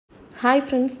Hi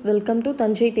friends, welcome to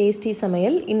Tanjai Tasty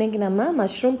சமையல். இன்னைக்கு நம்ம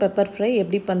மஷ்ரூம் பெப்பர் ஃப்ரை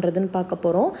எப்படி பண்றதுன்னு பார்க்க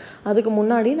போறோம். அதுக்கு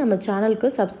முன்னாடி நம்ம சேனலுக்கு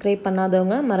சப்ஸ்கிரைப்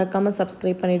பண்ணாதவங்க மறக்காம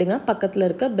சப்ஸ்கிரைப் பண்ணிடுங்க. பக்கத்துல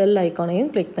இருக்க பெல் ஐகானையும்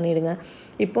கிளிக் பண்ணிடுங்க.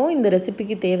 இப்போ இந்த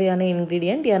ரெசிபிக்கு தேவையான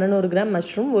இன்கிரிடியன்ட் 200 கிராம்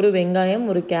மஷ்ரூம், ஒரு வெங்காயம்,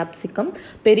 ஒரு கேப்சிகம்,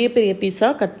 பெரிய பெரிய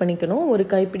பீஸா கட் பண்ணிக்கணும். ஒரு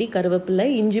கைப்பிடி கருவேப்பிலை,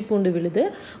 இஞ்சி பூண்டு விழுது,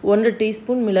 1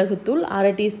 டீஸ்பூன் மிளகுத்தூள்,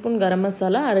 1/2 டீஸ்பூன் கரம்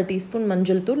மசாலா, 1/2 டீஸ்பூன்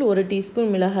மஞ்சள் தூள், 1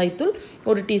 டீஸ்பூன் மிளகாய் தூள்,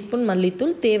 1 டீஸ்பூன்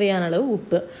மல்லித்தூள், தேவையான அளவு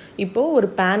உப்பு. இப்போ ஒரு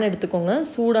pan எடுத்துக்கோங்க.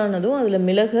 சூடானதும் அதுல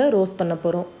மிளகை ரோஸ்ட் பண்ண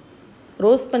போறோம்.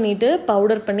 ரோஸ்ட் பண்ணிட்டு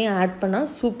பவுடர் பண்ணி ஆட் பண்ணா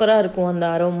சூப்பரா இருக்கும் அந்த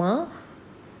அரோமா.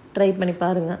 ட்ரை பண்ணி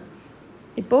பாருங்க.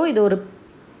 இப்போ இது ஒரு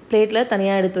பிளேட்ல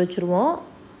தனியா எடுத்து வச்சிருவோம்.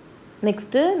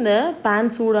 நெக்ஸ்ட் இந்த pan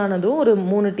சூடானதும் ஒரு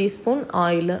 3 டீஸ்பூன்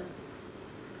ஆயில்.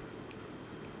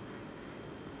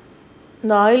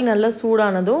 இந்த ஆயில் நல்லா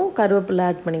சூடானதும் கருவேப்பிலை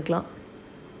ஆட் பண்ணிக்கலாம்.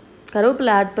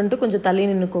 கருவேப்பிலை ஆட் பண்ணிட்டு கொஞ்சம் தள்ளி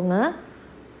நின்னுக்கோங்க.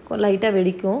 லைட்டா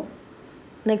வெடிக்கும்.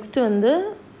 நெக்ஸ்ட் வந்து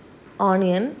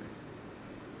ஆனியன்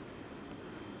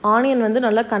வந்து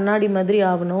நல்லா கண்ணாடி மாதிரி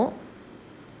ஆவணும்.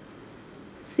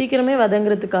 சீக்கிரமே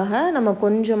வதங்கிறதுக்காக நம்ம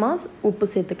கொஞ்சமா உப்பு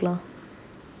சேர்த்துக்கலாம்.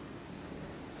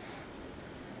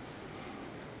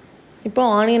 இப்போ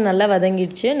ஆனியன் நல்லா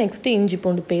வதங்கிடுச்சு. நெக்ஸ்ட் இஞ்சி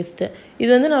பூண்டு பேஸ்ட்.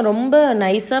 இது வந்து நான் ரொம்ப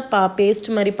நைஸா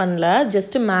பேஸ்ட் மாதிரி பண்ணல,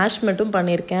 ஜஸ்ட் மேஷ் மட்டும்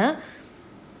பண்ணியிருக்கேன்.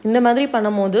 இந்த மாதிரி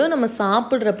பண்ணும்போது நம்ம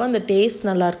சாப்பிட்றப்ப அந்த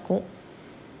டேஸ்ட் நல்லா இருக்கும்.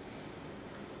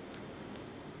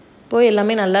 இப்போ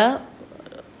எல்லாமே நல்லா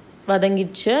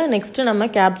வதங்கிடுச்சு. நெக்ஸ்ட் நம்ம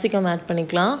கேப்சிகம் ஆட்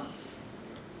பண்ணிக்கலாம்.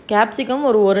 கேப்சிகம்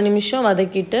ஒரு 1 நிமிஷம்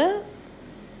வதக்கிட்டு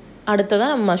அடுத்ததா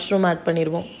நம்ம மஷ்ரூம் ஆட்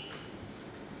பண்ணிடுவோம்.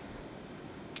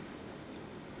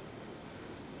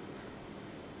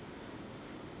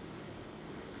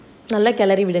 நல்லா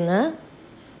கிளறி விடுங்க.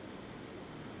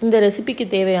 இந்த ரெசிபிக்கு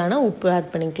தேவையான உப்பு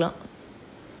ஆட் பண்ணிக்கலாம்.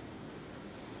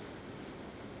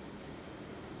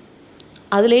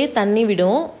 அதுலயே தண்ணி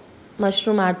விடும்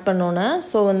மஷ்ரூம் ஆட் பண்ணோன்னா.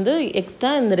 ஸோ வந்து எக்ஸ்ட்ரா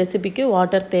இந்த ரெசிபிக்கு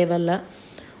வாட்டர் தேவையில்லை.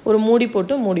 ஒரு மூடி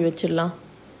போட்டு மூடி வச்சிடலாம்.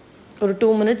 ஒரு 2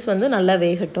 மினிட்ஸ் வந்து நல்லா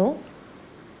வேகட்டும்.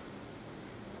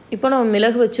 இப்போ நம்ம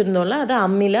மிளகு வச்சுருந்தோம்ல, அதை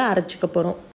அம்மியில் அரைச்சிக்க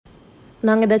போகிறோம்.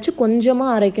 நாங்கள் ஏதாச்சும்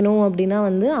கொஞ்சமாக அரைக்கணும் அப்படின்னா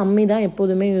வந்து அம்மி தான்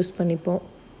எப்போதுமே யூஸ் பண்ணிப்போம்.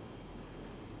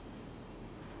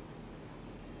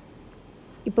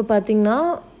 இப்போ பார்த்திங்கன்னா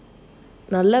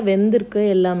நல்லா வெந்திருக்கு.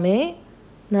 எல்லாமே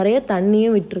நிறைய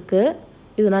தண்ணியும் விட்டுருக்கு.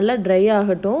 இது நல்லா ட்ரை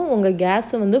ஆகட்டும். உங்கள்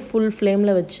கேஸை வந்து ஃபுல்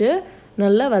ஃப்ளேமில் வச்சு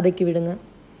நல்லா வதக்கி விடுங்க.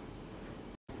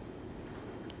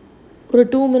 ஒரு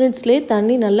 2 மினிட்ஸ்லேயே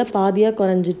தண்ணி நல்லா பாதியாக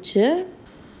குறைஞ்சிடுச்சு.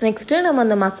 நெக்ஸ்ட்டு நம்ம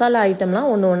அந்த மசாலா ஐட்டம்லாம்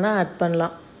ஒன்று ஒன்றா ஆட்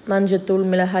பண்ணலாம். மஞ்சத்தூள்,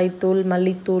 மிளகாய்த்தூள்,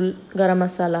 மல்லித்தூள், கரம்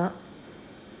மசாலா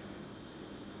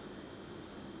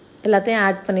எல்லாத்தையும்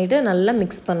ஆட் பண்ணிவிட்டு நல்லா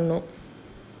மிக்ஸ் பண்ணணும்.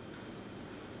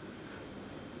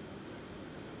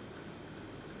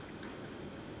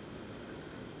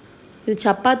 இது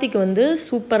சப்பாத்திக்கு வந்து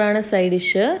சூப்பரான சைட்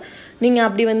டிஷ்ஷு. நீங்கள்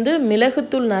அப்படி வந்து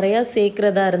மிளகுத்தூள் நிறையா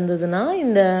சேர்க்குறதா இருந்ததுன்னா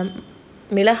இந்த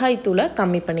மிளகாய்த்தூளை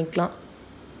கம்மி பண்ணிக்கலாம்.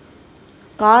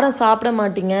 காரம் சாப்பிட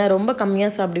மாட்டீங்க, ரொம்ப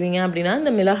கம்மியாக சாப்பிடுவீங்க அப்படின்னா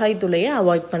இந்த மிளகாய்த்தூளையே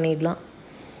அவாய்ட் பண்ணிடலாம்.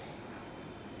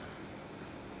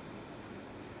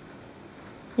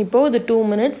 இப்போது இது 2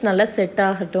 மினிட்ஸ் நல்லா செட்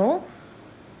ஆகட்டும்.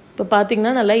 இப்போ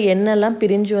பார்த்திங்கன்னா நல்லா எண்ணெய்லாம்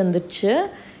பிரிஞ்சு வந்துடுச்சு.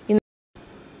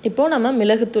 இப்போது நம்ம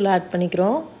மிளகுத்தூள் ஆட்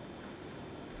பண்ணிக்கிறோம்.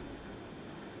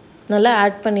 நல்லா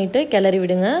ஆட் பண்ணிவிட்டு கிளறி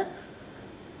விடுங்க.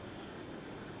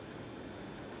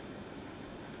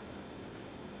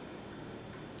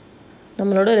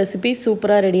 நம்மளோட ரெசிபி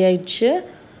சூப்பராக ரெடி ஆயிடுச்சு.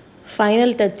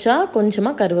 ஃபைனல் டச்சாக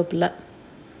கொஞ்சமாக கருவேப்பிலை.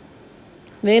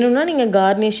 வேணும்னா நீங்கள்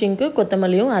கார்னிஷிங்க்கு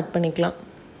கொத்தமல்லியும் ஆட் பண்ணிக்கலாம்.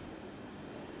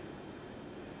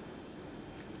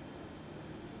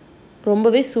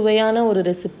 ரொம்பவே சுவையான ஒரு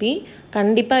ரெசிபி.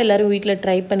 கண்டிப்பாக எல்லோரும் வீட்டில்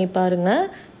ட்ரை பண்ணி பாருங்கள்.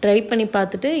 ட்ரை பண்ணி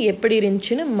பார்த்துட்டு எப்படி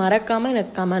இருந்துச்சுன்னு மறக்காமல்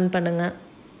எனக்கு கமெண்ட் பண்ணுங்கள்.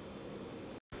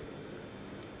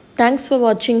 தேங்க்ஸ் ஃபார்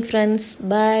வாட்சிங் ஃப்ரெண்ட்ஸ்.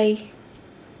 பாய்.